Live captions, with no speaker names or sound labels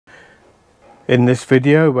In this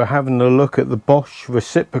video we're having a look at the Bosch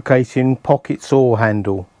reciprocating pocket saw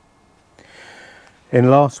handle. In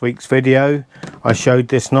last week's video I showed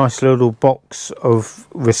this nice little box of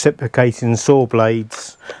reciprocating saw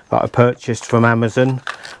blades that I purchased from Amazon,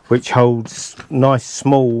 which holds nice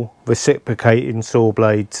small reciprocating saw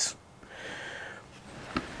blades.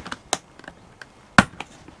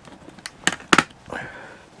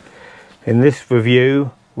 In this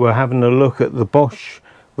review we're having a look at the Bosch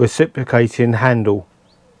reciprocating handle.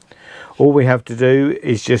 All we have to do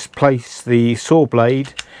is just place the saw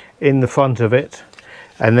blade in the front of it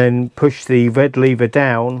and then push the red lever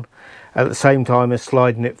down at the same time as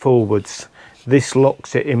sliding it forwards. This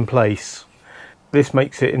locks it in place. This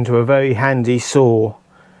makes it into a very handy saw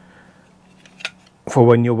for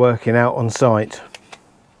when you're working out on site.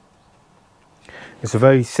 It's a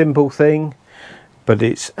very simple thing, but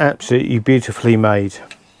it's absolutely beautifully made.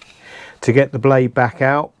 To get the blade back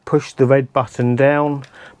out, push the red button down,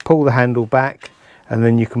 pull the handle back, and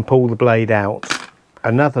then you can pull the blade out.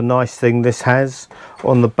 Another nice thing this has,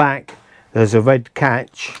 on the back there's a red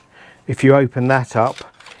catch. If you open that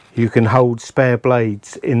up, you can hold spare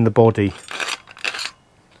blades in the body.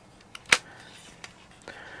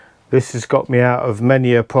 This has got me out of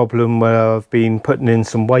many a problem where I've been putting in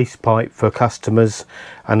some waste pipe for customers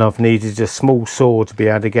and I've needed a small saw to be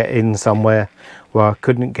able to get in somewhere where I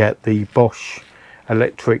couldn't get the Bosch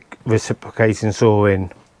electric reciprocating saw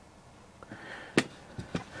in.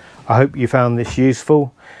 I hope you found this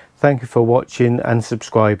useful. Thank you for watching and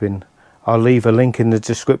subscribing. I'll leave a link in the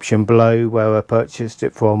description below where I purchased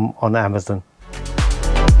it from on Amazon.